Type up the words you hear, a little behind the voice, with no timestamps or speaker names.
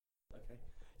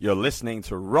You're listening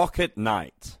to Rocket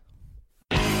Night.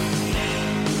 Are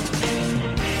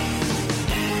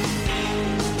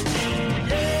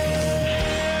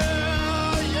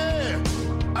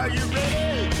you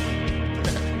ready?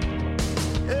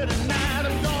 Tonight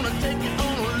I'm gonna take you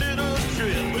on a little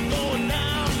trip. We're going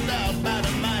down south by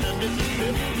the mighty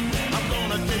Mississippi. I'm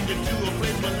gonna take you to a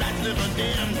place where lights never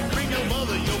dim. Bring your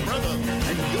mother, your brother,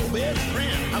 and your best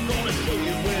friend. I'm gonna show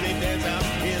you where they dance out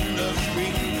in the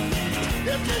street.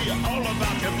 They'll tell you all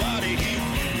about your body heat.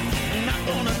 I'm not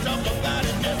gonna talk about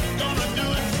it, just gonna do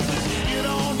it. Get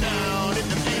on down, if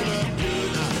you feel up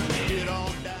good. Get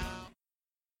on down.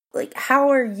 Like, how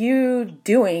are you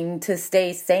doing to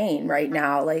stay sane right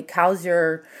now? Like, how's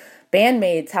your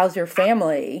bandmates? How's your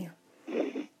family?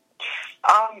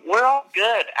 We're all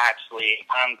good, actually.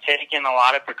 I'm taking a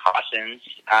lot of precautions,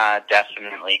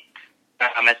 definitely.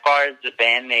 As far as the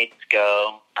bandmates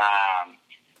go,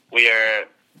 we are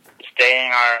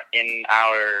staying in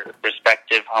our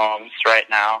respective homes right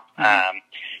now,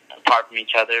 apart from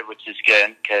each other, which is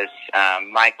good because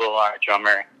Michael, our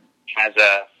drummer,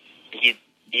 he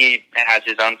has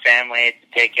his own family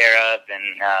to take care of,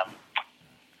 and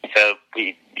so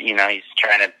he's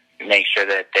trying to make sure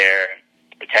that they're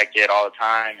protected all the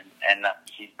time, and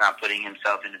he's not putting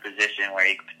himself in a position where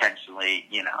he could potentially,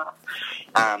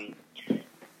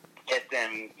 get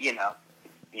them,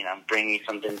 bring me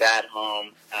something bad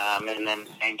home, and then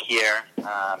same here,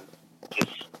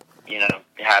 just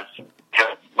have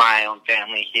my own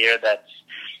family here that's.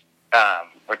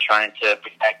 We're trying to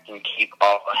protect and keep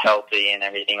all healthy and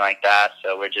everything like that.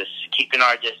 So we're just keeping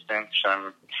our distance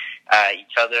from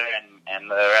each other and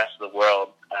the rest of the world.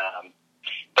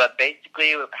 But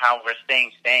basically how we're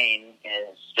staying sane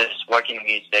is just working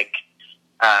music.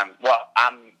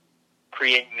 I'm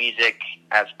creating music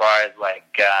as far as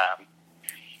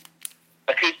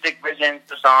acoustic versions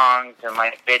of songs and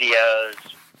videos,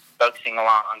 focusing a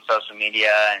lot on social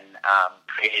media and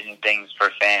creating things for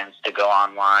fans to go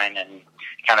online and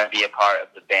kind of be a part of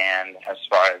the band as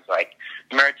far as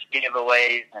merch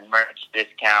giveaways and merch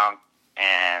discounts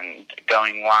and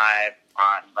going live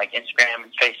on Instagram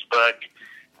and Facebook,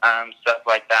 stuff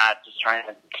like that. Just trying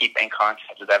to keep in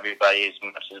contact with everybody as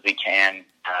much as we can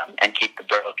and keep the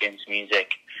Broken's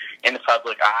music in the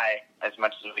public eye as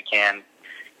much as we can.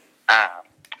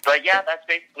 But yeah, that's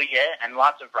basically it, and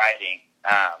lots of writing.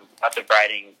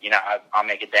 I'll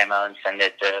make a demo and send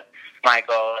it to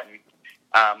Michael, and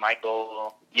Michael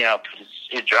will, put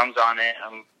his drums on it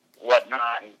and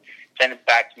whatnot, and send it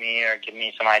back to me or give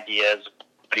me some ideas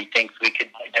what he thinks we could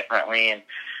do differently and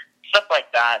stuff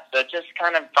like that. So just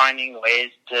kind of finding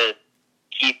ways to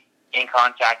keep in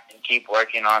contact and keep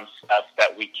working on stuff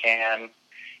that we can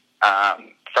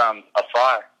from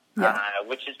afar,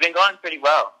 which has been going pretty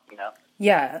well,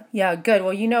 Yeah, good.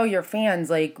 Well, your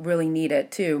fans really need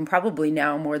it too, and probably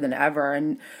now more than ever.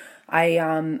 And I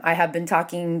have been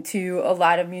talking to a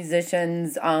lot of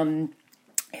musicians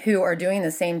who are doing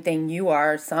the same thing you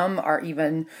are. Some are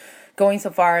even going so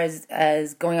far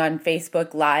as going on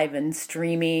Facebook Live and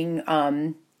streaming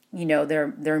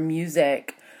their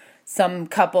music. Some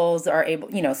couples are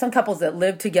able, some couples that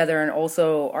live together and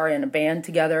also are in a band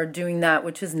together doing that,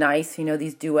 which is nice,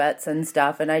 these duets and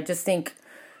stuff. And I think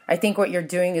what you're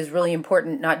doing is really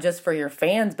important, not just for your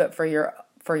fans, but for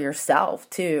yourself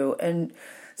too. And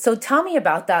so tell me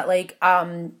about that.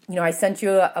 I sent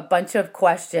you a bunch of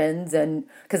questions, and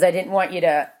because I didn't want you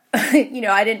to,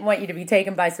 I didn't want you to be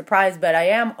taken by surprise, but I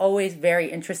am always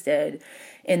very interested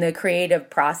in the creative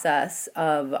process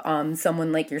of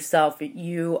someone like yourself.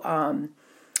 You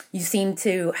seem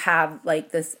to have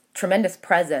this tremendous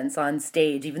presence on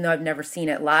stage, even though I've never seen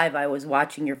it live. I was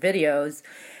watching your videos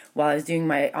while I was doing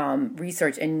my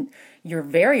research, and you're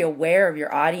very aware of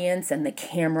your audience and the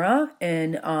camera.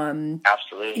 And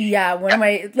absolutely, yeah, one of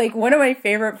my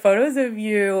favorite photos of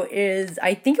you is,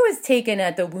 I think it was taken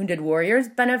at the Wounded Warriors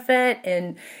benefit,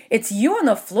 and it's you on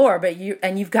the floor, but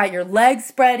you've got your legs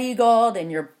spread eagled,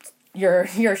 and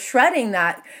you're shredding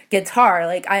that guitar,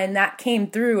 and that came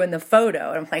through in the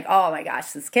photo, and I'm like, oh my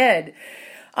gosh, this kid.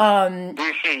 And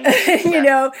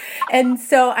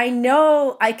so I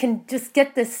know I can just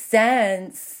get this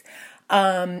sense,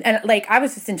 and I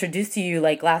was just introduced to you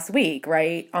last week,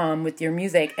 right? With your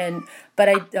music,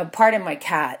 but pardon my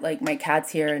cat, my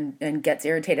cat's here and gets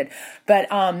irritated, but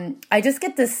I just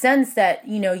get the sense that,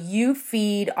 you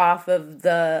feed off of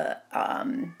the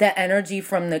energy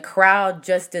from the crowd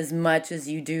just as much as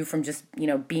you do from just,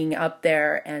 being up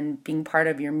there and being part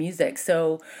of your music.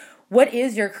 So what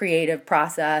is your creative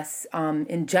process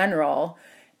in general,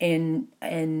 and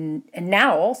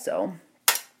now also?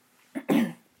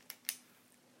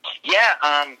 Yeah,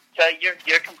 so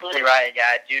you're completely right. Yeah,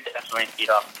 I do definitely feed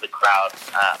off the crowd,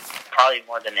 probably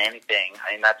more than anything.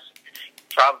 I mean, that's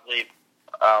probably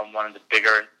one of the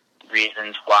bigger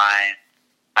reasons why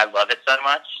I love it so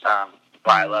much.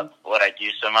 Why I love what I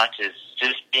do so much is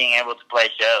just being able to play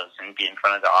shows and be in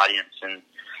front of the audience and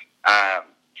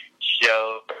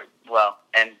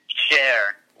and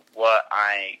share what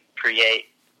I create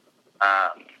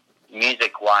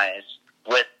music-wise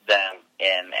with them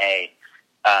in a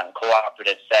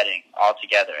cooperative setting all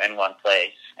together in one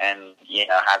place and,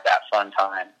 have that fun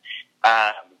time.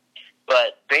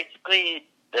 But basically,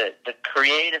 the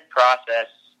creative process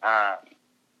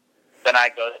that I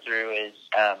go through is,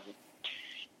 I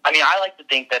like to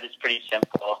think that it's pretty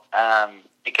simple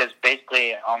because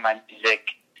basically all my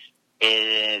music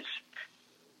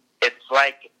it's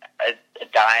like a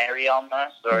diary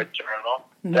almost, or a journal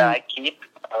that I keep,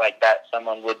 like that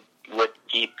someone would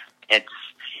keep. It's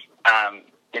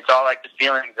all like the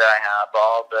feelings that I have,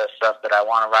 all the stuff that I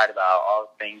want to write about, all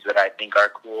the things that I think are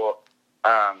cool,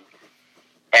 and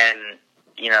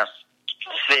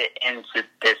fit into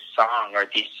this song or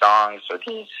these songs or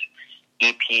these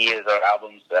EPs or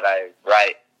albums that I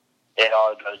write. It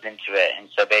all goes into it, and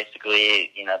so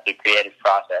basically, the creative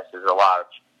process is a lot of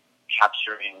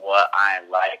capturing what I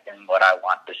like and what I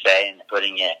want to say and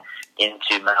putting it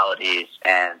into melodies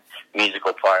and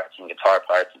musical parts and guitar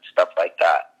parts and stuff like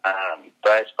that.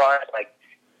 But as far as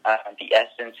the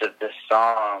essence of this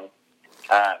song,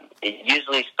 it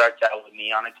usually starts out with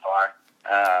me on a guitar.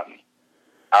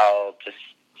 I'll just,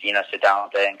 sit down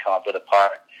with it and come up with a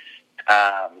part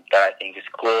that I think is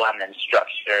cool, and then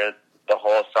structure the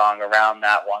whole song around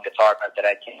that one guitar part that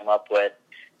I came up with,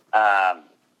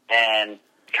 and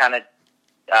kind of,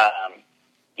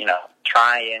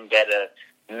 try and get a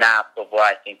map of what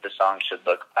I think the song should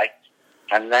look like.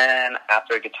 And then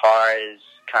after guitar is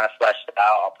kind of fleshed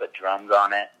out, I'll put drums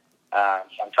on it.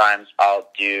 Sometimes I'll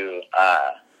do,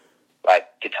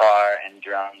 guitar and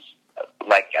drums,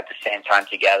 at the same time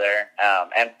together.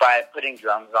 And by putting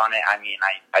drums on it,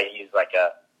 I use,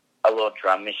 a little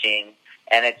drum machine.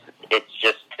 And it's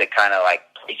just to kind of,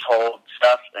 hold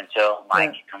stuff until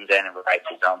Mike comes in and writes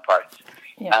his own parts.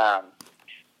 Yeah.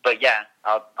 But yeah,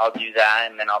 I'll do that,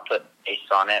 and then I'll put bass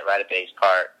on it, write a bass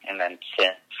part, and then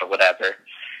synth or whatever.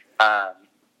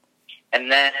 And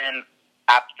then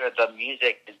after the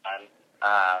music is done,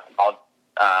 I'll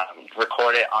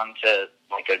record it onto a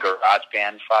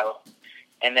GarageBand file,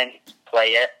 and then play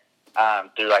it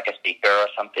through a speaker or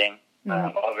something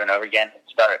over and over again.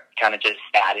 Start kind of just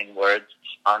adding words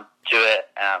onto it,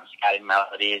 adding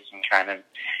melodies, and kind of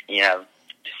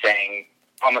saying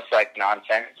almost like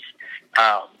nonsense.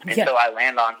 Until I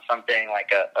land on something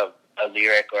like a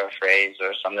lyric or a phrase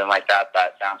or something like that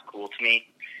sounds cool to me,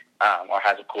 or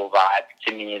has a cool vibe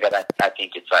to me that I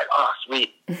think it's oh,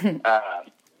 sweet.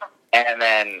 And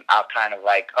then I'll kind of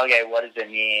okay, what does it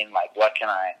mean? What can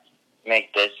I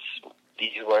make these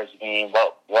words mean?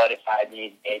 What if I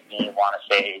made me want to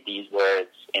say these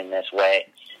words in this way?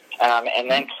 And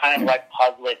then kind of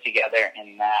puzzle it together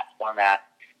in that format.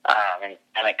 And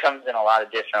it comes in a lot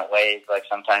of different ways.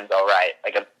 Sometimes I'll write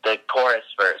the chorus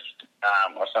first,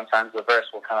 or sometimes the verse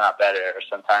will come out better, or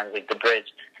sometimes the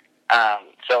bridge,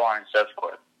 so on and so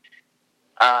forth.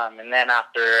 And then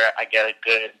after I get a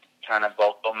good kind of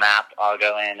vocal map, I'll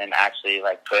go in and actually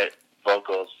put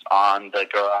vocals on the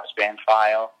GarageBand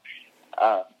file.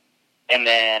 And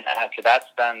then after that's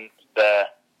done,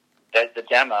 there's the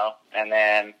demo, and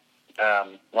then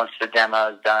once the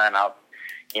demo is done, I'll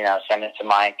send it to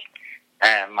Mike,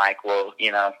 and Mike will,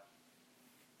 do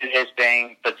his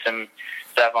thing, put some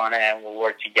stuff on it, and we'll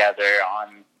work together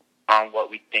on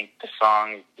what we think the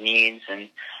song needs and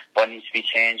what needs to be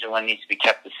changed and what needs to be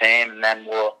kept the same. And then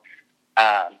we'll,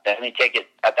 at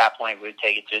that point, we'd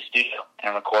take it to a studio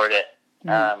and record it.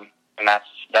 And that's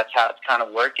how it's kind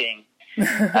of working.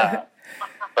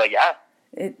 But yeah.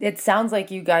 It sounds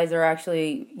like you guys are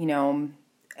actually,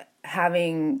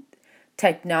 having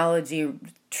technology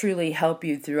truly help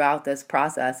you throughout this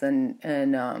process, and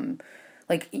I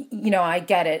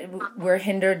get it. We're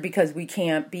hindered because we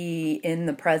can't be in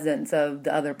the presence of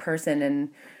the other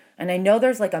person, and I know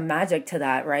there's a magic to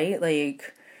that, right?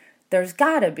 There's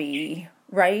gotta be,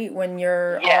 right, when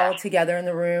you're all together in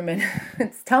the room, and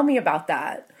tell me about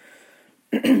that.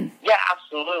 Yeah,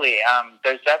 absolutely.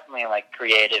 There's definitely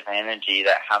creative energy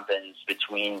that happens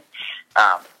between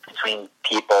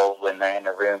people when they're in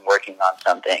a room working on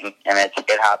something, and it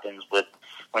happens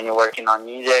when you're working on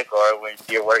music or when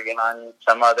you're working on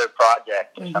some other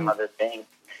project or some other thing.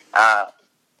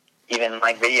 Even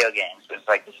video games, there's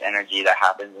this energy that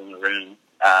happens in the room,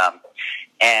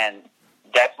 and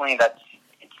definitely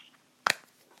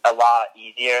lot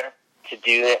easier to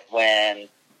do it when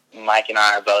Mike and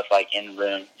I are both, like, in the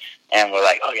room, and we're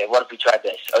like, okay, what if we tried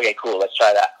this? Okay, cool, let's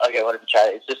try that. Okay, what if we try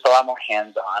it? It's just a lot more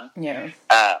hands-on. Yeah.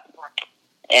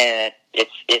 And it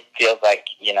feels like,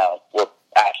 you know, we're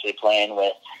actually playing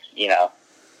with, you know,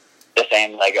 the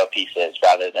same Lego pieces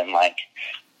rather than, like,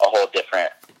 a whole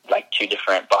different, like, 2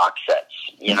 different box sets.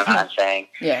 You know what I'm saying?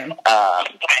 Yeah.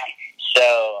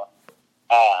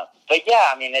 But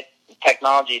yeah, I mean,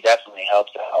 technology definitely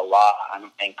helps out a lot. I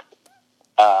don't think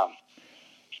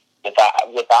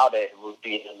without it would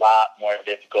be a lot more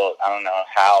difficult. I don't know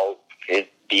how it'd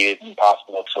be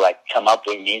possible to, like, come up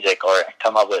with music or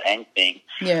come up with anything.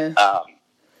 Yeah.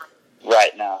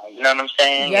 Right now, you know what I'm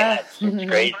saying? Yeah. It's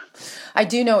crazy. I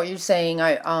do know what you're saying.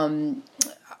 But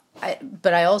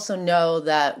I also know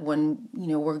that when, you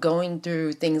know, we're going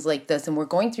through things like this, and we're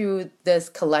going through this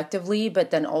collectively,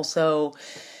 but then also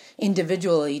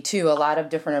individually too, a lot of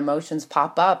different emotions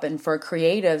pop up. And for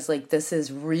creatives, like, this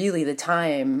is really the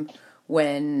time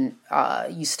when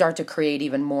you start to create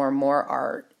even more and more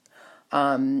art.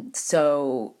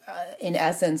 So in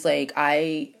essence, like,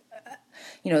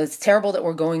 you know, it's terrible that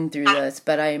we're going through this,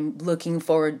 but I'm looking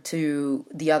forward to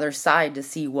the other side to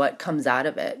see what comes out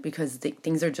of it, because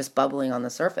things are just bubbling on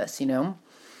the surface, you know?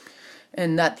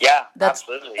 And that's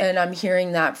absolutely. And I'm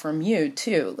hearing that from you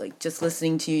too. Like, just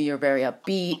listening to you, you're very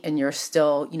upbeat, and you're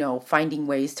still, you know, finding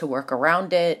ways to work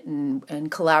around it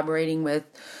and collaborating with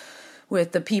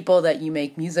the people that you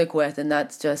make music with. And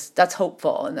that's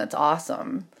hopeful, and that's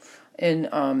awesome.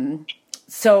 And,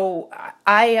 so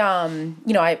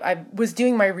I was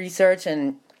doing my research,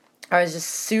 and I was just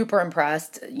super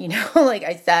impressed. You know, like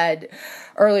I said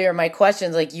earlier, my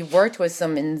questions, like, you've worked with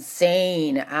some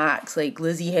insane acts, like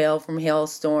Lizzie Hale from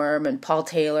Hailstorm and Paul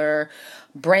Taylor.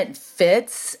 Brent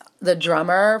Fitz, the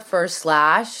drummer for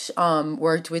Slash,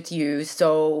 worked with you.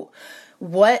 So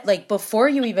what, like, before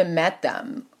you even met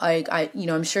them, like,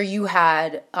 I'm sure you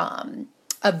had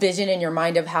a vision in your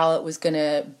mind of how it was going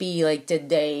to be. Like, did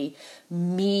they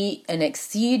meet and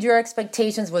exceed your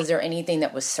expectations? Was there anything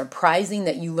that was surprising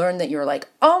that you learned that you were like,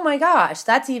 oh my gosh,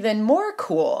 that's even more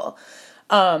cool?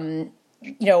 You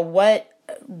know, what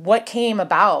came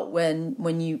about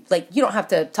when you, like, you don't have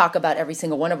to talk about every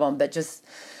single one of them, but just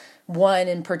one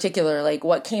in particular, like,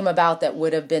 what came about that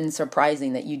would have been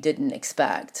surprising that you didn't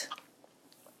expect?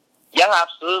 Yeah,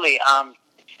 absolutely.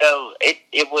 So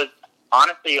it was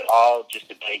honestly all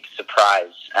just a big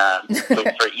surprise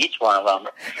for each one of them,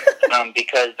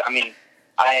 because, I mean,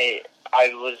 I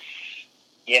was,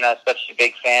 you know, such a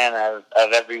big fan of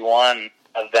every one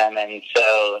of them, and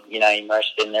so, you know,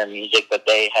 immersed in their music that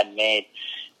they had made,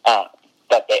 that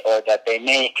they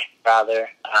make rather,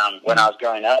 when I was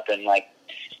growing up and, like,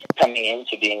 coming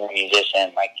into being a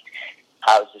musician. Like,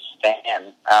 I was just a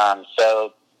fan.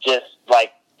 So just,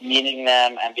 like, meeting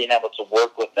them and being able to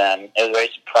work with them, it was very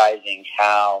surprising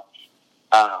how...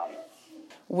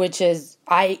 Which is,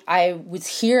 I was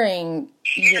hearing,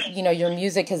 you know, your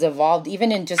music has evolved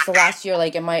even in just the last year.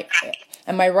 Like, am I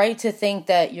right to think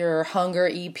that your Hunger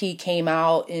EP came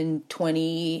out in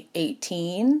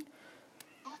 2018?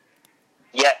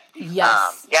 Yes.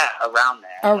 Yes. Yeah, around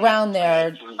there. Around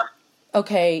there.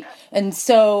 Okay. And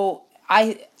so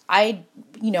I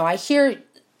hear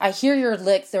your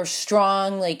licks, they're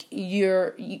strong, like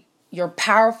you're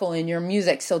powerful in your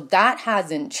music. So that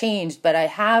hasn't changed, but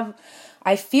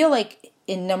I feel like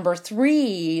in number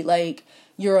 3, like,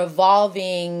 you're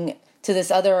evolving to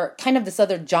this other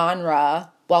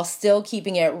genre while still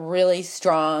keeping it really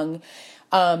strong.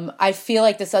 I feel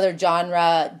like this other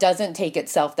genre doesn't take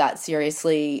itself that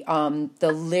seriously.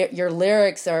 Your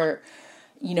lyrics are,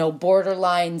 you know,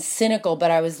 borderline cynical,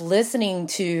 but I was listening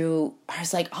to, I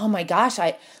was like, oh my gosh,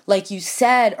 like you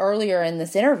said earlier in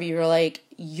this interview, you're like,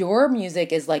 your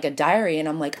music is like a diary. And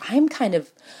I'm like,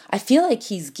 I feel like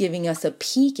he's giving us a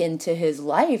peek into his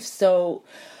life. So,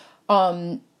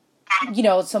 you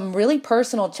know, some really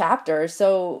personal chapters.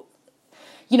 So,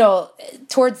 you know,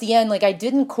 towards the end, like, I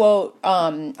didn't quote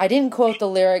the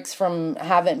lyrics from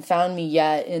Haven't Found Me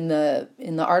Yet in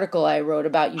the article I wrote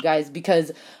about you guys,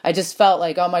 because I just felt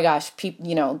like, oh my gosh,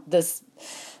 you know, this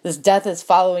death is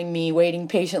following me, waiting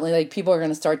patiently, like, people are going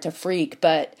to start to freak.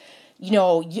 But, you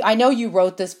know, I know you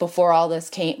wrote this before all this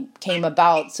came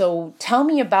about. So tell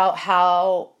me about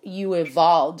how you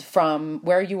evolved from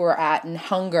where you were at in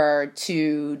Hunger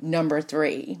to number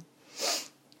 3.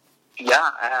 Yeah,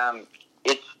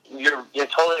 you're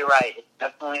totally right. It's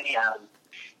definitely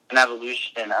an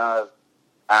evolution of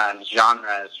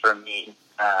genres for me.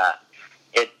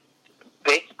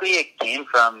 It came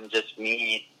from just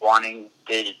me wanting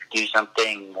to do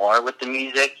something more with the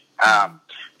music.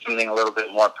 something a little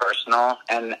bit more personal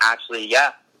and actually,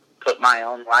 put my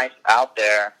own life out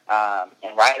there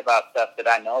and write about stuff that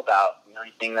I know about. The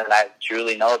only thing that I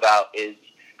truly know about is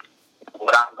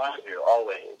what I'm going through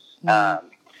always.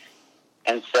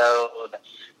 And so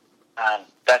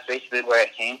that's basically where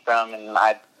it came from, and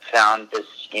I found this,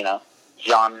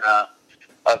 genre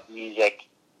of music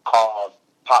called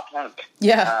pop punk.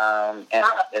 Yeah. And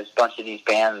there's a bunch of these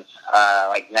bands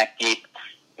like Neck Deep,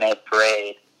 May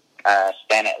Parade,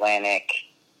 Span Atlantic,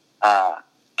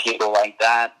 people like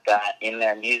that in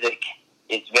their music,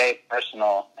 it's very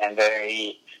personal and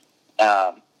very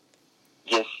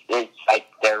it's like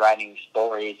they're writing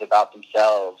stories about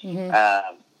themselves. And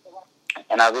I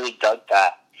really dug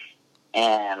that.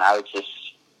 And I was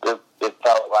it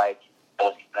felt like it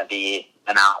was going to be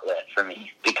an outlet for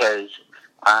me because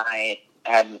I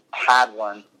hadn't had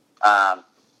one, and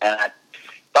I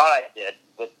thought I did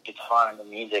with guitar and the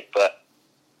music, but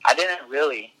I didn't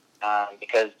really,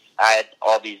 because I had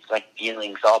all these like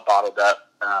feelings all bottled up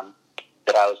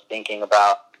that I was thinking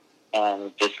about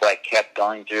and just like kept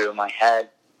going through my head,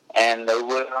 and they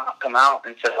would not come out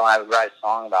until I would write a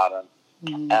song about them.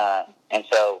 And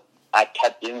so I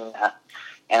kept doing that.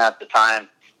 And at the time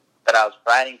that I was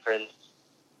writing for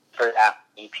that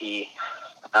EP,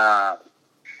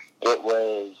 it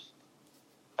was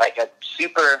like a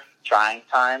super trying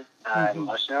time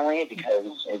emotionally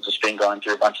because I'd just been going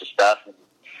through a bunch of stuff and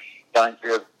going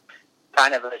through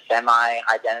kind of a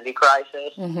semi-identity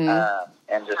crisis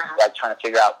and just like trying to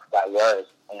figure out who I was,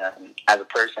 as a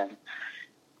person.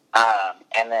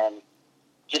 And then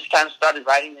just kind of started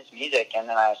writing this music, and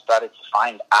then I started to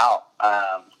find out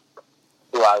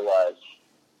who I was.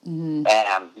 And,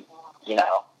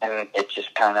 and it's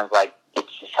just kind of like,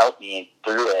 it's just helped me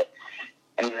through it.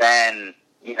 And then,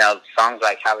 songs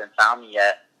like Haven't Found Me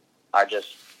Yet are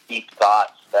just deep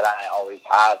thoughts that I always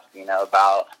have,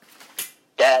 about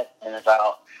death and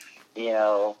about,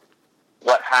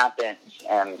 what happens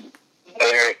and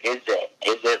where is it?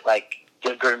 Is it like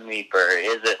the Grim Reaper?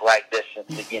 Is it like this,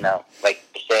 like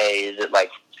say, is it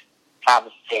like have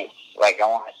a face? Like I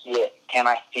want to see it. Can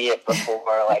I see it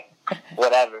before, like,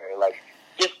 whatever? Like,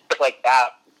 just like that,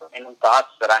 random thoughts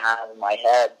that I have in my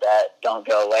head that don't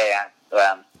go away.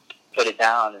 I put it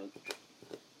down, and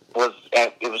it was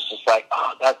just like,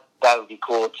 oh, that would be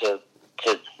cool to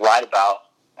write about,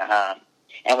 and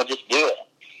we'll just do it.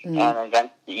 And then,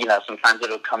 sometimes it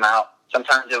would come out.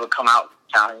 Sometimes it would come out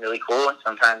sounding really cool, and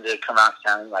sometimes it would come out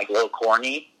sounding like a little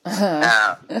corny.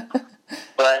 But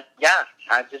yeah,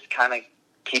 I just kind of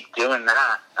keep doing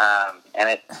that, and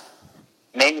it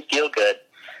made me feel good.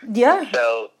 Yeah.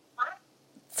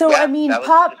 So I mean,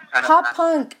 pop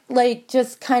punk, like,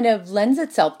 just kind of lends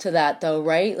itself to that, though,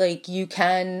 right? Like, you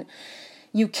can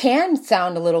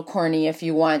sound a little corny if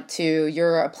you want to.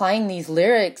 You're applying these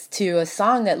lyrics to a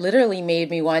song that literally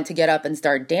made me want to get up and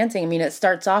start dancing. I mean, it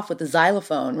starts off with the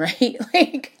xylophone, right?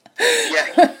 Like,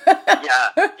 yep.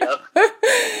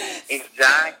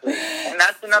 Exactly. And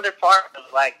that's another part of,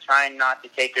 like, trying not to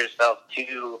take yourself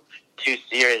too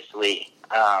seriously.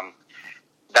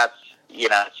 That's,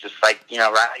 it's just like,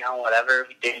 writing on whatever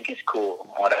we think is cool,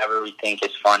 whatever we think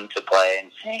is fun to play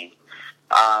and sing.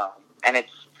 And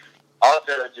it's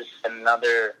also just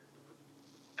another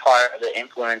part of the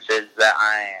influences that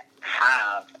I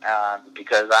have,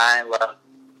 because I love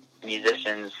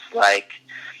musicians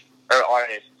or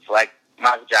artists like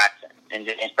Michael Jackson and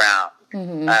James Brown,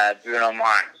 Bruno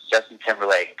Mars, Justin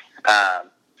Timberlake.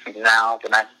 Now, the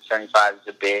 1975 is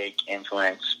a big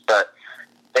influence, but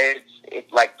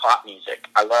it's like pop music.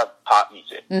 I love pop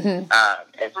music. And so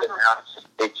now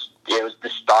it was the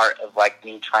start of, like,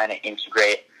 me trying to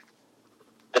integrate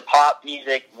the pop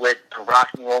music with the rock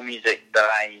and roll music that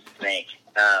I used to make.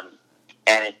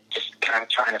 And it's just kind of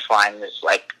trying to find this,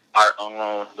 like, our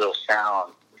own little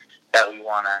sound that we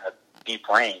want to be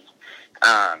playing.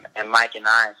 And Mike and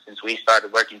I, since we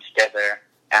started working together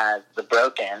as The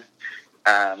Broken,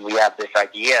 we have this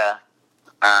idea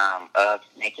of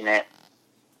making it,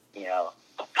 a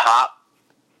pop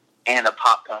and a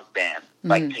pop punk band,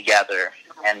 like, together,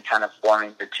 and kind of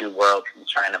forming the two worlds and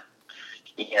trying to,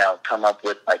 come up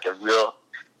with, like, a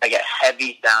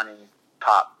heavy sounding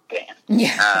pop band.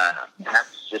 Yeah. And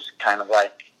that's just kind of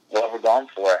like what we're going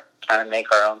for, trying to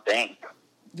make our own thing.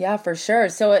 Yeah, for sure.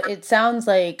 So it sounds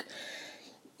like,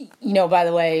 by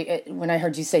the way, when I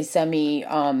heard you say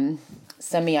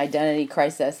semi-identity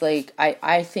crisis, like,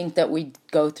 I think that we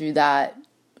go through that.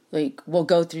 Like,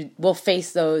 we'll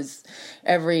face those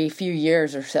every few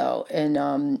years or so.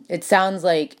 And it sounds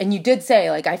like, and you did say,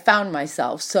 like, I found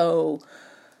myself. So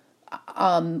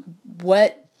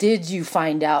what did you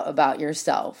find out about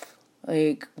yourself?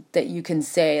 like that you can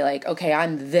say like, okay,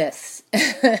 I'm this.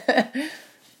 Yeah,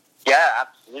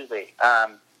 absolutely.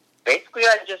 Basically,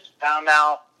 I just found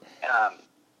out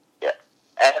yeah,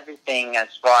 everything as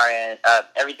far as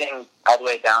everything all the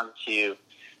way down to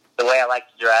the way I like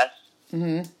to dress,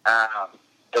 Mm-hmm.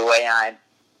 the way I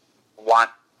want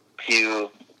to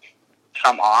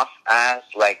come off as,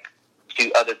 like,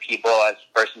 to other people as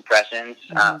first impressions.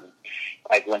 Mm-hmm.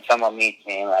 Like, when someone meets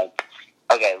me, like,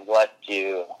 okay, what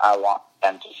do I want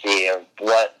them to see, or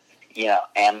what,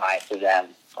 am I to them,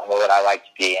 or what would I like to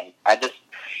be? And I just,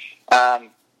 I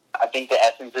think the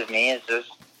essence of me is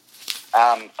just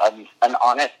an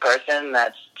honest person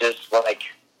that's just, like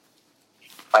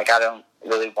I don't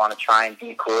really want to try and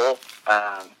be cool,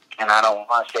 and I don't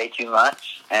want to say too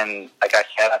much. And like I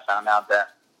said, I found out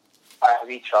that I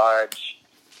recharge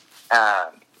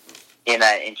in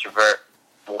an introvert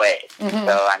way. Mm-hmm.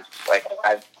 So I'm just like,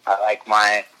 I like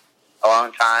my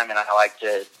alone time, and I like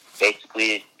to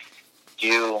basically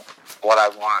do what I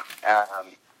want.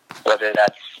 Whether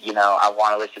that's, I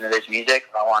want to listen to this music,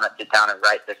 or I want to sit down and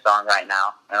write this song right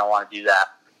now, and I want to do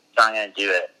that, so I'm going to do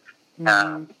it.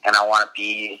 Mm-hmm. And I want to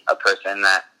be a person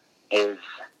that is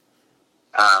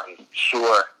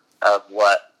sure of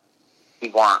what he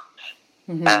wants.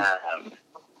 Mm-hmm.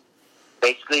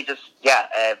 Basically just,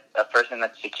 a person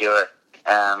that's secure,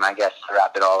 I guess, to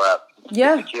wrap it all up.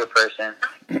 Yeah. A secure person.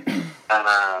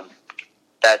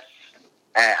 That's,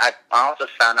 and I also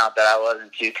found out that I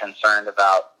wasn't too concerned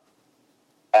about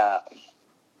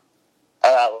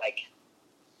like,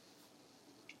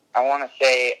 I want to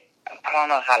say, I don't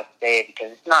know how to say it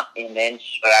because it's not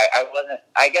image, but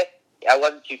I guess I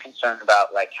wasn't too concerned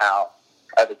about, like, how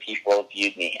other people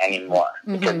viewed me anymore.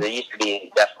 Mm-hmm. Because there used to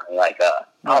be definitely like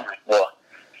well,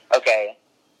 okay,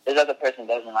 this other person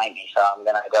doesn't like me, so I'm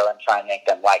going to go and try and make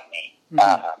them like me.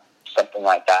 Mm-hmm. Something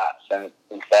like that. So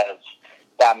instead of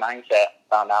that mindset, I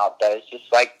found out that it's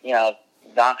just like,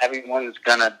 not everyone's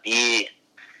going to be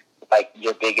like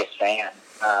your biggest fan.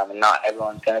 And not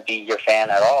everyone's going to be your fan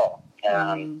at all.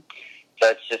 So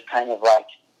it's just kind of like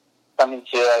coming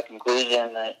to a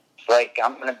conclusion that it's like,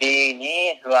 I'm going to be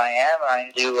me, who I am, and I'm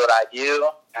going to do what I do.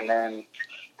 And then,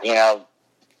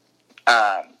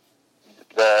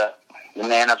 the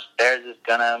man upstairs is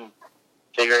going to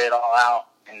figure it all out.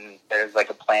 And there's like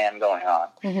a plan going on.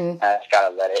 Mm-hmm. I just got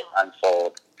to let it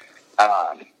unfold.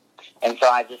 And so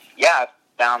I just, I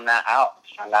found that out.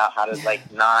 Found out how to, like,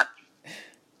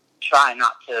 try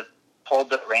not to hold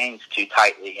the reins too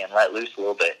tightly and let loose a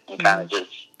little bit, and kind of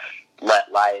just let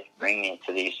life bring me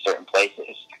to these certain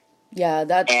places. Yeah,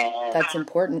 that's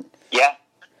important. Yeah,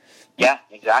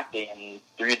 exactly. And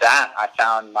through that, I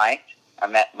found Mike. I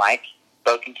met Mike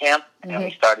Bokenkamp, and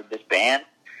we started this band.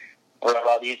 Wrote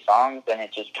all these songs, and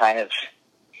it just kind of,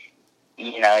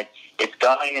 it's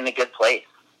going in a good place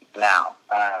now,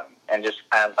 and just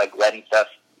kind of like letting stuff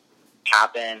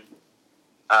happen,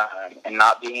 and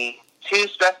not being too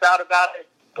stressed out about it,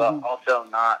 but also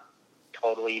not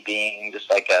totally being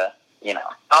just like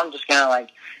I'm just gonna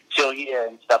like chill here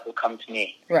and stuff will come to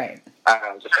me. Right.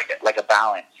 Just like a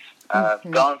balance,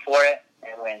 going for it,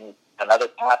 and when another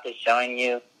path is showing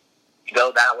you,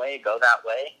 go that way, go that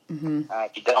way. Mm-hmm.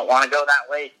 If you don't want to go that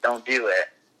way, don't do it.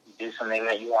 Do something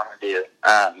that you want to do.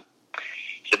 So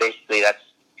basically, that's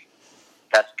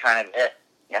kind of it.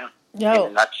 Yeah. In a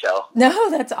nutshell. No,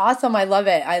 that's awesome. I love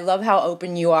it. I love how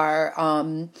open you are.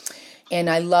 And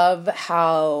I love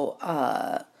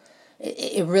how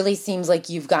it really seems like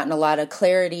you've gotten a lot of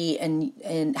clarity.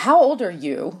 And how old are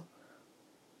you?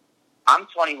 I'm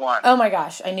 21. Oh my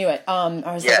gosh, I knew it. I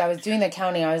was like, I was doing the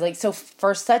counting. I was like, so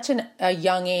for such a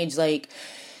young age, like,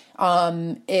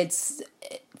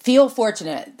 feel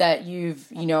fortunate that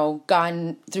you've,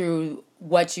 gone through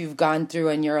what you've gone through,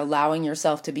 and you're allowing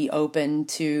yourself to be open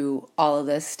to all of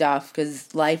this stuff,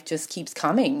 because life just keeps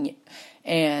coming.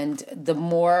 And the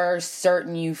more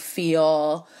certain you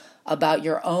feel about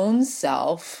your own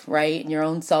self, right, and your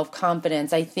own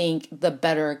self-confidence, I think the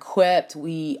better equipped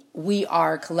we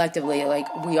are collectively, like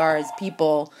we are as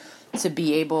people, to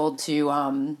be able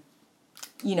to,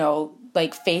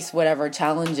 like face whatever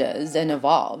challenges and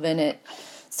evolve. And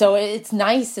so it's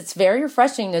nice. It's very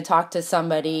refreshing to talk to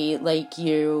somebody like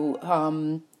you,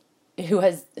 who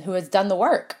has done the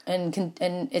work, and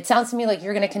it sounds to me like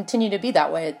you're going to continue to be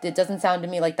that way. It doesn't sound to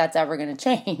me like that's ever going to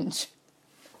change.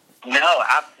 No,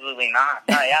 absolutely not.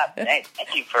 No, thank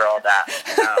you for all that.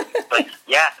 But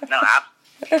no,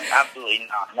 absolutely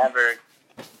not.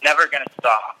 Never going to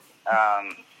stop.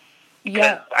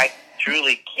 Because I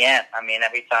truly can't. I mean,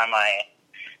 every time I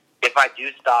if I do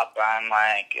stop, I'm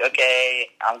like, okay,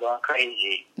 I'm going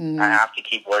crazy. I have to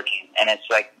keep working, and it's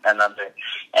like another,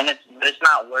 and it's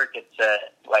not work. It's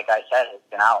like I said,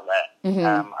 it's an outlet.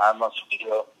 I almost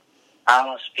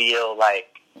feel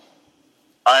like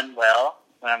unwell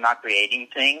when I'm not creating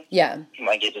things. Yeah.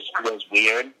 Like it just feels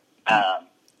weird.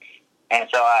 And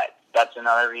so that's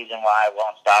another reason why I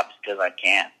won't stop, is because I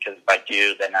can't. Because if I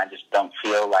do, then I just don't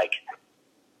feel like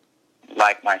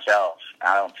myself.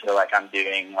 I don't feel like I'm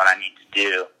doing what I need to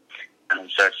do.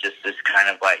 And so it's just this kind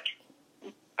of like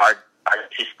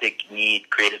artistic need,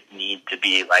 creative need to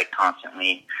be like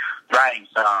constantly writing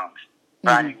songs,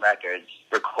 writing records,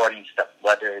 recording stuff,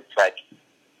 whether it's like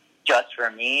just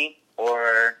for me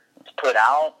or to put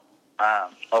out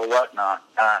or whatnot.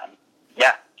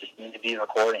 Just need to be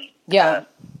recording. Yeah.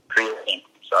 Creating.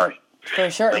 Sorry. For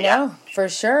sure. But yeah. No, for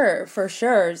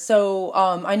sure. So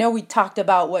I know we talked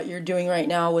about what you're doing right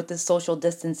now with the social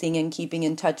distancing and keeping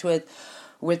in touch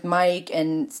with Mike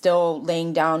and still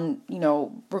laying down,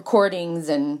 recordings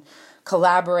and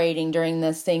collaborating during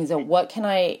this thing. So where can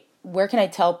I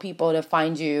tell people to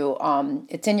find you?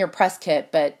 It's in your press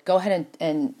kit, but go ahead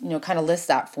and kind of list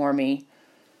that for me.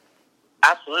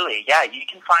 Absolutely. Yeah, you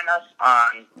can find us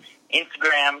on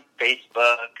Instagram,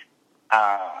 Facebook,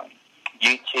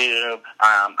 YouTube,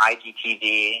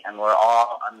 IGTV, and we're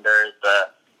all under the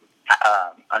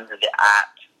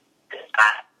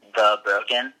at The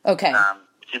Broken. Okay.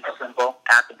 Super simple,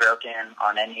 at The Broken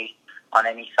on any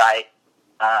site.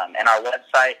 And our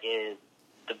website is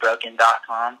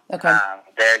thebroken.com. Okay.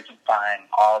 There you can find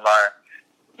all of our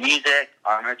music,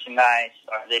 our merchandise,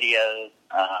 our videos,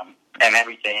 and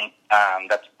everything.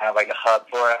 That's kind of like a hub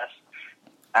for us.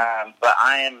 But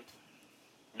I am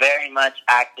very much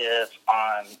active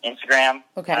on Instagram.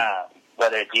 Okay.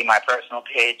 Whether it be my personal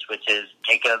page, which is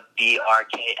Jacob,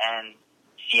 BRKN,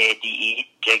 CADE,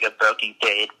 Jacob Broken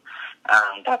Cade.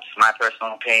 That's my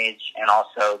personal page, and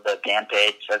also the band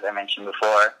page, as I mentioned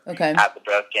before, okay. at The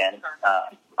Broken.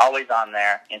 Always on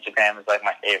there. Instagram is like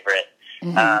my favorite.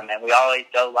 And we always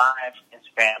go live,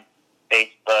 Instagram,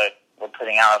 Facebook. We're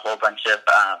putting out a whole bunch of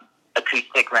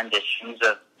acoustic renditions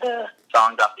of the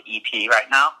songs off the EP right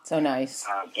now. So nice.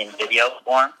 In video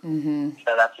form.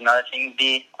 So that's another thing to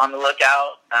be on the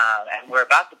lookout. And we're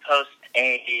about to post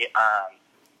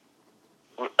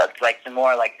some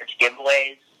more like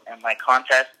giveaways and like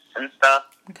contests and stuff.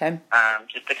 Okay.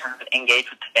 Just to kind of engage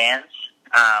with the fans,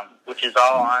 which is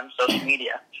all on social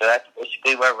media. So that's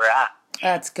basically where we're at.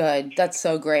 That's good. That's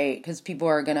so great, because people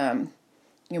are gonna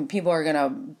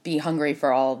be hungry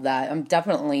for all of that. I'm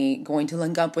definitely going to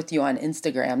link up with you on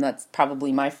Instagram. That's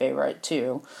probably my favorite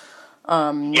too.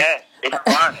 Yes, it's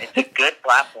fun. It's a good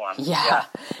platform. Yeah,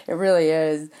 it really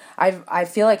is. I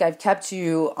feel like I've kept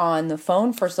you on the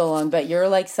phone for so long, but you're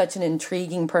like such an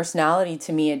intriguing personality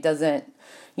to me. It doesn't,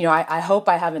 I hope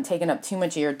I haven't taken up too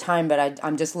much of your time, but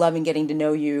I'm just loving getting to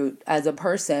know you as a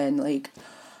person. Like,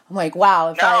 I'm like,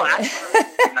 wow.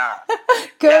 Absolutely not.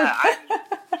 Good. Yeah,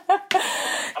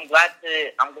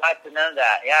 I'm glad to know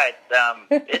that. Yeah,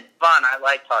 it's fun. I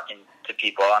like talking to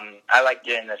people. I like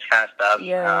doing this kind of stuff.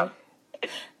 Yeah.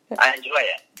 I enjoy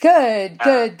it. Good,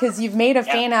 because you've made a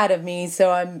fan out of me.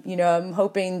 So I'm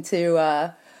hoping to.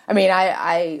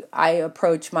 I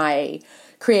approach my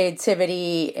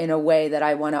creativity in a way that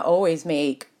I want to always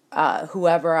make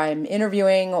whoever I'm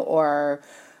interviewing or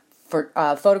for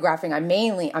photographing. I'm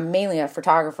mainly a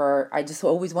photographer. I just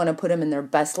always want to put them in their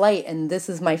best light, and this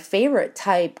is my favorite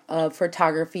type of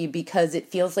photography because it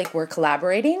feels like we're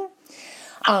collaborating.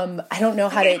 I don't know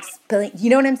how to explain. You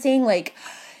know what I'm saying? Like,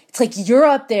 it's like you're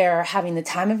up there having the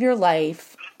time of your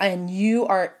life, and you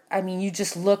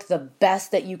just look the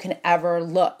best that you can ever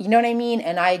look. You know what I mean?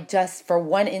 And I just, for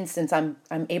one instance, I'm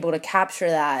able to capture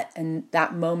that and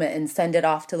that moment and send it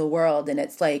off to the world. And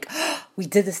it's like, oh, we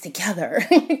did this together,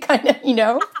 kind of,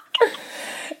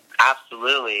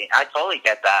 Absolutely. I totally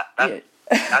get that.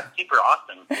 That's super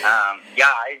awesome.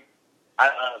 I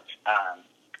love,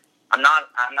 I'm not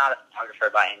a photographer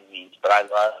by any means, but I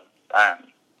love,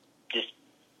 just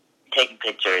taking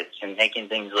pictures and making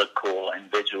things look cool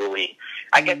and visually.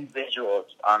 I guess visuals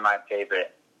are my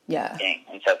favorite thing.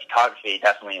 And so photography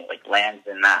definitely like lands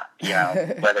in that,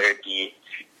 whether it be,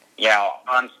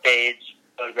 on stage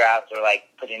photographs or like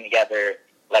putting together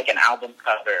like an album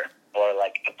cover or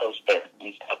like a poster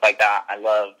and stuff like that. I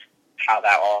love how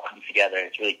that all comes together.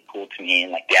 It's really cool to me,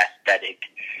 and like the aesthetic.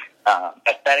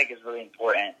 Aesthetic is really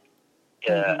important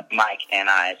to Mike and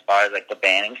I, as far as like the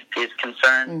band is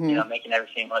concerned, making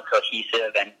everything look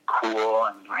cohesive and cool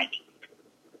and like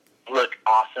look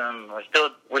awesome. We're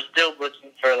still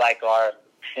looking for like our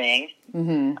thing,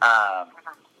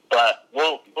 but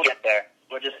we'll get there.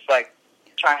 we're just like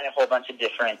trying a whole bunch of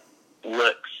different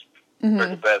looks for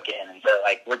the Broken. And so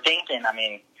like we're thinking, I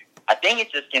mean, I think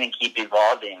it's just going to keep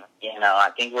evolving. You know, I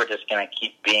think we're just going to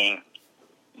keep being,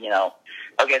 you know,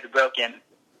 okay, the Broken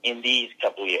in these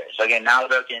couple years. Okay, now the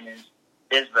Broken is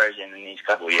this version in these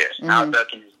couple years. Now the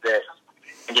Broken is this.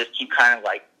 And just keep kind of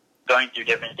like going through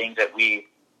different things that we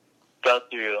go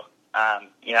through,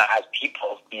 you know, as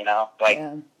people, you know, like,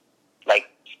 like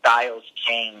styles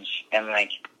change and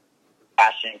like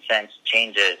fashion sense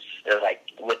changes like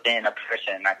within a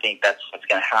person. I think that's what's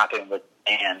going to happen with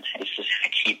bands. It's just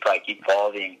going to keep like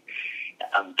evolving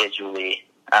visually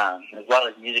as well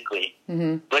as musically.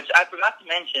 Which I forgot to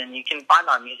mention, you can find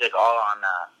our music all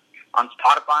on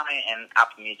Spotify and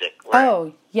Apple Music.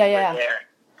 We're there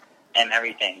and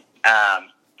everything.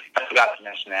 I forgot to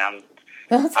mention that.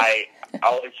 I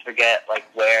always forget like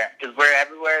where, because we're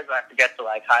everywhere, so I forget to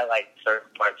like highlight certain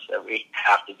parts that we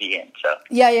have to be in. So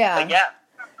yeah,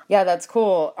 that's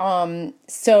cool.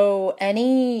 So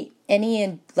any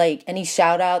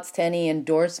shout outs to any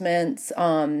endorsements,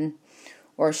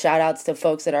 or shout outs to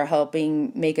folks that are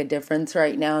helping make a difference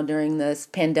right now during this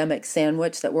pandemic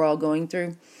sandwich that we're all going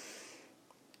through?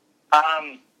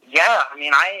 Yeah, I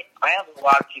mean, I have a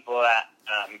lot of people that,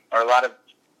 or a lot of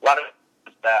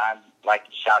that I'd like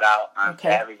to shout out to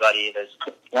everybody. There's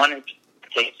one in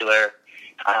particular,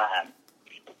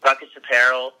 Ruckus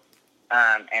Apparel,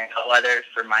 and Bellwether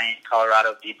for my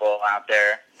Colorado people out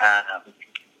there.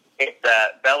 It's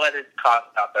Bellwether's coffee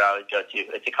shop that I always go to.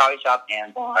 It's a coffee shop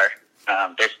and bar.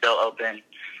 They're still open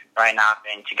right now,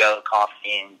 and to-go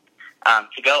coffee and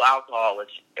to-go alcohol,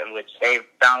 which they've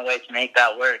found a way to make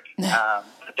that work.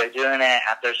 But they're doing it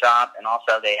at their shop, and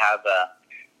also they have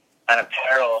an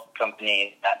apparel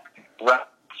company that runs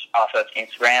off of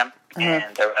Instagram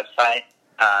and their website.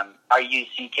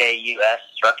 RUCKUS,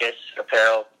 Ruckus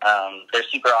Apparel. They're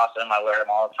super awesome. I wear them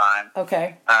all the time.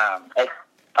 Okay. I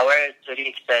wear it so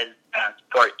he says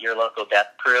support your local death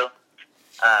crew,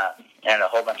 and a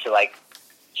whole bunch of like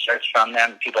shirts from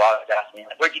them. People always ask me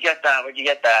like, "Where'd you get that? Where'd you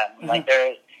get that?" I'm like,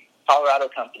 they're a Colorado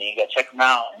company. You go check them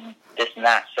out and this and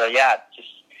that. So yeah, just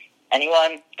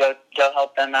anyone go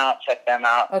help them out. Check them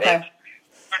out. Okay.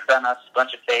 They've done us a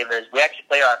bunch of favors. We actually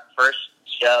played our first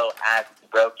show at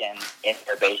Broken in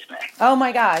their basement. Oh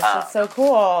my gosh, that's so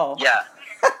cool. Yeah.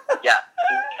 Yeah.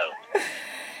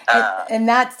 And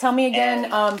that's, tell me again,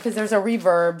 because there's a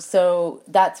reverb, so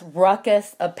that's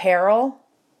Ruckus Apparel?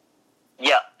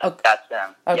 Yeah, that's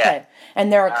them. Okay. Yeah.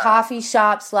 And they're a coffee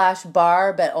shop /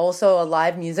 bar, but also a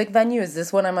live music venue. Is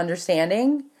this what I'm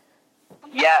understanding?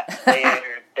 Yeah,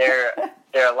 they're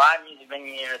a live music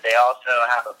venue. They also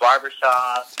have a barber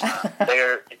shop.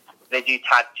 They do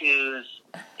tattoos.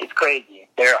 It's crazy.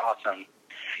 They're awesome.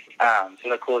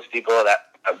 Some of the coolest people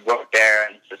that work there,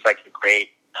 and it's just like a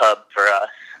great hub for us.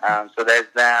 So there's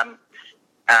them.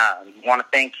 Want to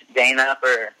thank Dana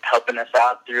for helping us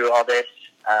out through all this.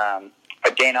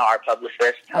 Dana, our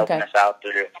publicist, helping us out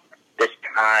through this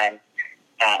time,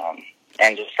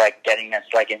 and just like getting us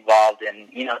like involved in,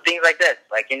 you know, things like this,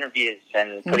 like interviews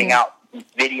and putting out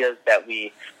videos that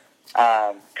we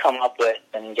come up with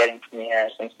and getting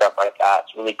premieres and stuff like that.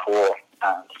 It's really cool.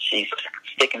 She's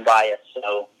sticking by us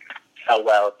so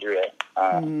well through it.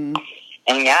 And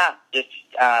yeah, just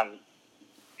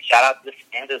shout out to the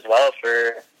fans as well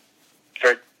for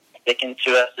sticking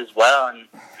to us as well and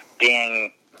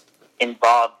being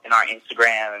involved in our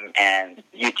Instagram and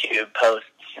YouTube posts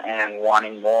and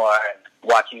wanting more and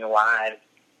watching the live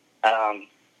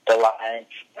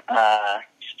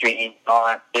stream, all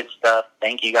that good stuff.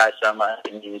 Thank you guys so much.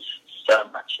 It means so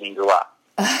much. It means a lot.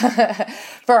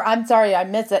 I'm sorry, I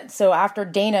missed it. So after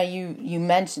Dana, you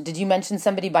mentioned, did you mention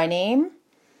somebody by name?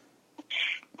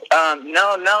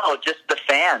 No, just the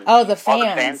fans. Oh, the fans. All the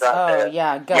fans out there.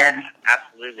 Yeah, good. Yeah,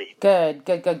 absolutely.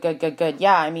 Good.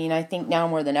 Yeah, I mean, I think now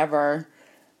more than ever,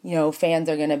 you know, fans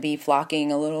are going to be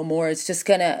flocking a little more. It's just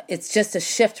a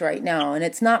shift right now, and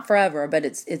it's not forever, but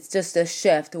it's just a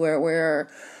shift where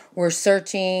we're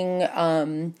searching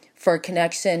for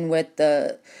connection with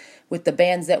the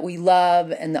bands that we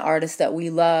love and the artists that we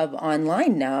love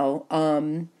online now.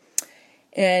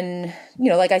 And, you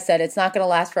know, like I said, it's not going to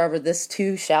last forever. This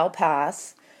too shall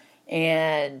pass.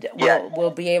 And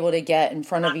we'll be able to get in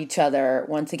front of each other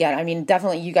once again. I mean,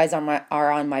 definitely you guys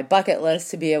are on my bucket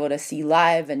list to be able to see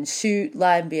live and shoot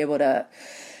live, be able to,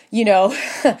 you know,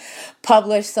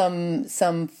 publish some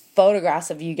photographs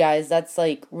of you guys. That's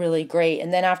like really great.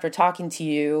 And then after talking to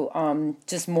you,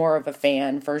 just more of a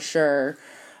fan for sure.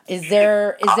 Is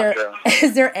there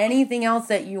anything else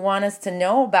that you want us to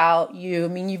know about you? I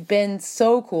mean, you've been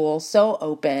so cool, so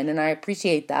open, and I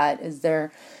appreciate that. Is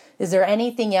there Is there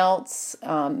anything else,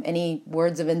 any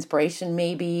words of inspiration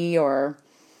maybe, or,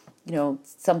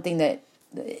 something that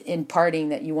in parting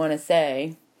that you want to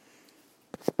say?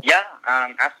 Yeah,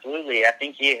 absolutely. I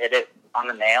think you hit it on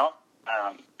the nail.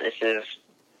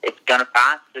 It's going to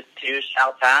pass. This too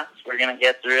shall pass. We're going to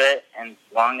get through it. And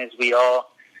as long as we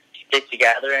all stick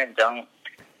together and don't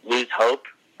lose hope,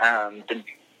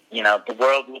 the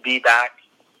world will be back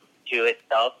to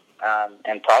itself,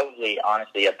 and probably,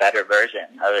 honestly, a better version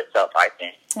of itself, I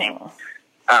think. Me,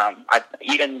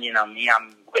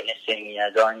 I'm witnessing,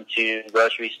 going to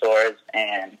grocery stores,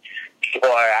 and people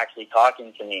are actually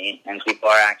talking to me, and people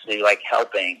are actually,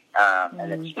 helping.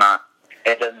 And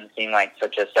it doesn't seem like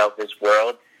such a selfish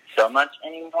world so much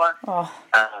anymore. So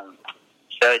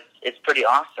it's pretty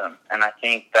awesome. And I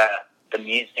think that the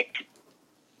music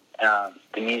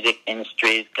industry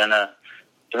is going to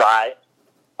thrive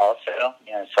also,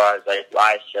 as far as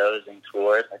live shows and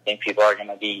tours. I think people are going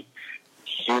to be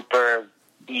super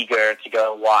eager to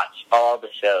go watch all the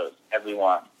shows,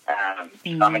 everyone.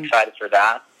 So I'm excited for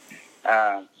that.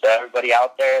 So everybody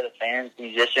out there, the fans,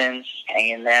 musicians, hang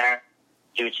in there.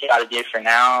 Do what you got to do for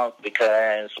now,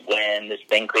 because when this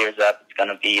thing clears up, it's going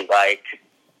to be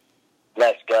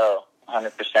let's go,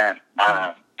 100%. And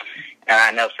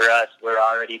I know for us, we're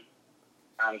already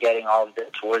getting all of the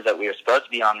tours that we were supposed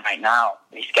to be on right now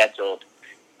rescheduled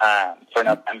for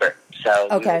November. So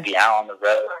we will be out on the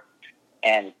road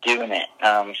and doing it.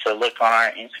 So look on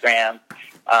our Instagram,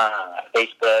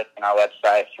 Facebook, and our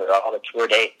website for all the tour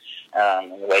dates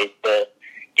and ways to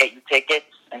get your tickets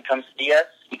and come see us,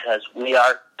 because we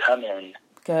are coming.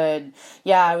 Good.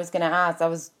 Yeah, I was going to ask. I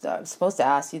was supposed to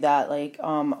ask you that,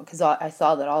 because I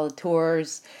saw that all the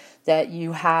tours that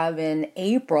you have in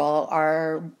April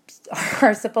are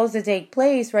supposed to take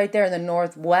place right there in the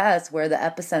Northwest, where the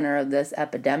epicenter of this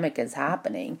epidemic is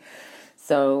happening.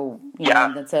 So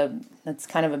that's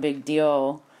kind of a big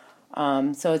deal.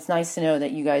 So it's nice to know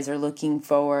that you guys are looking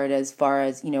forward as far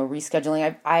as,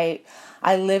 rescheduling.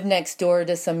 I live next door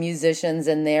to some musicians,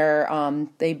 and they're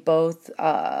both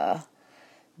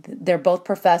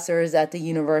professors at the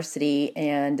university,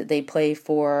 and they play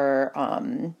for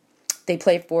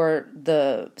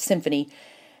the symphony,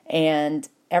 and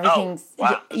everything's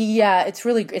it's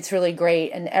really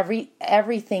great. And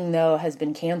everything though has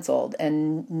been canceled,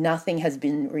 and nothing has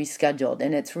been rescheduled,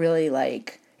 and it's really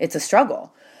it's a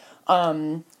struggle.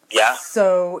 So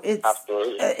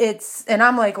and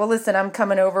I'm like, well, listen, I'm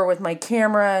coming over with my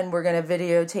camera, and we're going to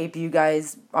videotape you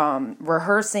guys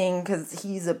rehearsing, because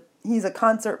he's a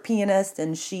concert pianist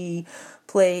and she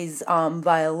plays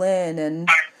violin, and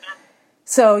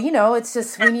so it's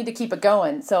just, we need to keep it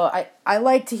going. So I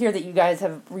like to hear that you guys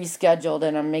have rescheduled,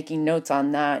 and I'm making notes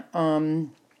on that.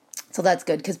 So that's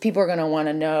good, because people are going to want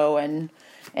to know, and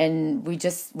we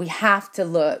have to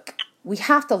look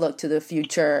to the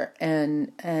future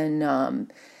and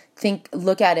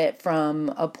look at it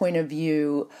from a point of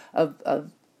view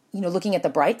of looking at the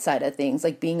bright side of things,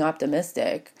 being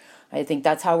optimistic. I think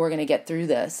that's how we're going to get through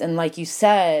this. And like you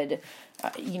said,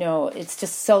 it's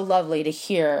just so lovely to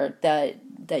hear that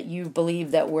you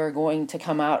believe that we're going to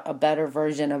come out a better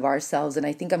version of ourselves. And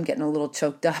I think I'm getting a little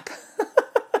choked up.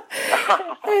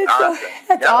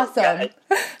 That's awesome.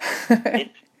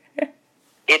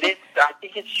 It is. I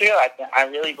think it's true. I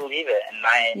really believe it, and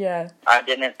I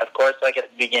didn't. Of course, at the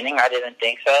beginning, I didn't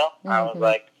think so. Mm-hmm. I was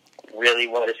like, "Really,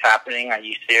 what is happening? Are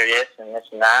you serious?" And this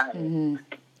and that.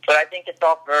 But I think it's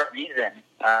all for a reason.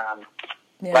 I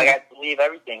believe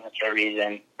everything is for a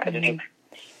reason. I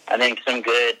think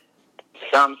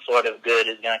some sort of good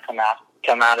is going to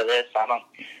come out of this.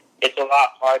 It's a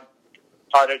lot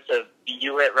harder to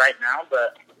view it right now,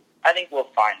 but I think we'll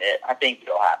find it. I think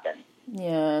it'll happen.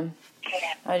 Yeah,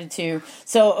 I do too.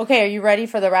 So, okay, are you ready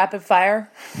for the rapid fire?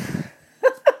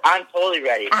 I'm totally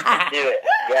ready. Let's do it.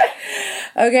 Yeah.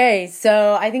 Okay,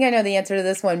 so I think I know the answer to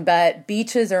this one, but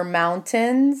beaches or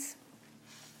mountains?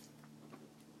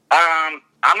 I'm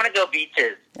going to go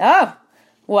beaches. Oh,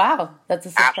 wow. That's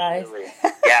a surprise. Absolutely.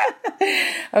 Yeah.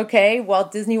 Okay,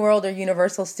 Walt Disney World or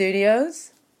Universal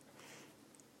Studios?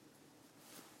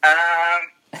 I'll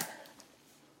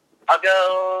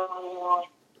go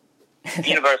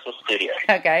Universal Studios.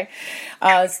 Okay.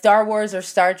 Star Wars or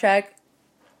Star Trek?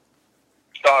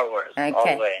 Star Wars. Okay. All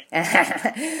the way.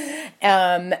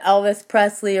 Elvis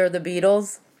Presley or the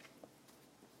Beatles?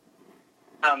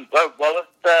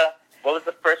 What was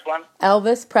the first one?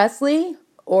 Elvis Presley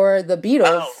or the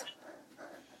Beatles?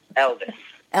 Oh,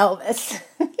 Elvis.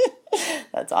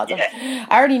 That's awesome. Yeah.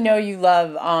 I already know you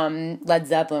love Led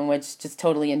Zeppelin, which just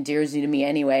totally endears you to me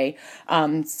anyway.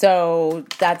 So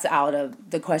that's out of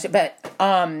the question. But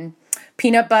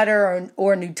Peanut butter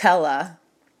or Nutella?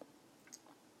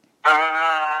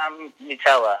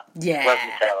 Nutella. Yeah. Love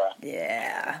Nutella.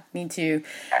 Yeah, me too.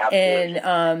 Absolutely.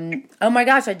 And oh my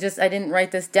gosh, I didn't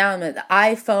write this down. But the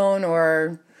iPhone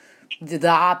or the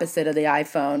opposite of the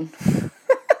iPhone.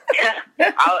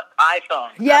 iPhone.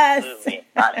 Yes. Absolutely.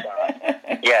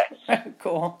 iPhone. Yes.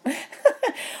 Cool.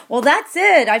 Well, that's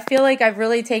it. I feel like I've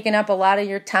really taken up a lot of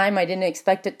your time. I didn't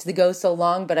expect it to go so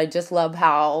long, but I just love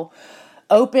how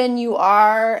open you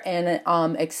are and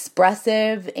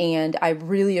expressive, and I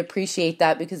really appreciate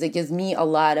that because it gives me a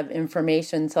lot of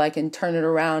information so I can turn it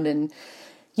around and,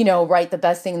 you know, write the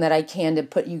best thing that I can to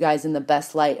put you guys in the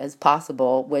best light as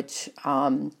possible, which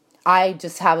I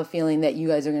just have a feeling that you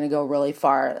guys are going to go really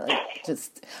far.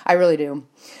 I really do.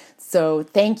 So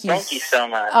thank you. Thank you so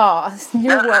much. Oh,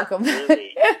 you're welcome.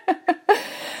 Absolutely.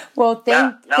 Well,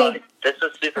 this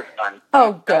was super fun.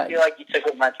 Oh, good. I don't feel like you took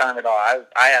up my time at all.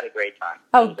 I had a great time.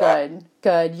 Oh, good,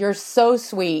 good. You're so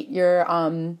sweet. You're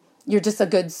just a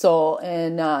good soul,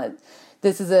 and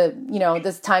this is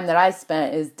this time that I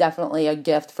spent is definitely a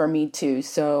gift for me too.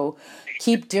 So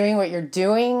keep doing what you're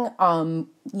doing.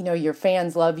 Your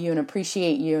fans love you and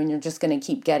appreciate you, and you're just going to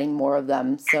keep getting more of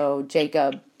them. So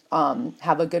Jacob,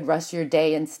 have a good rest of your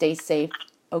day and stay safe.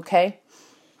 Okay.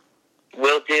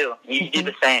 Will do. You do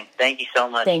the same. Thank you so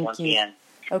much once again.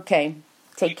 Okay.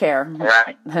 Take care. All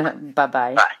right.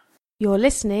 Bye-bye. Bye. You're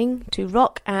listening to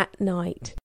Rock at Night.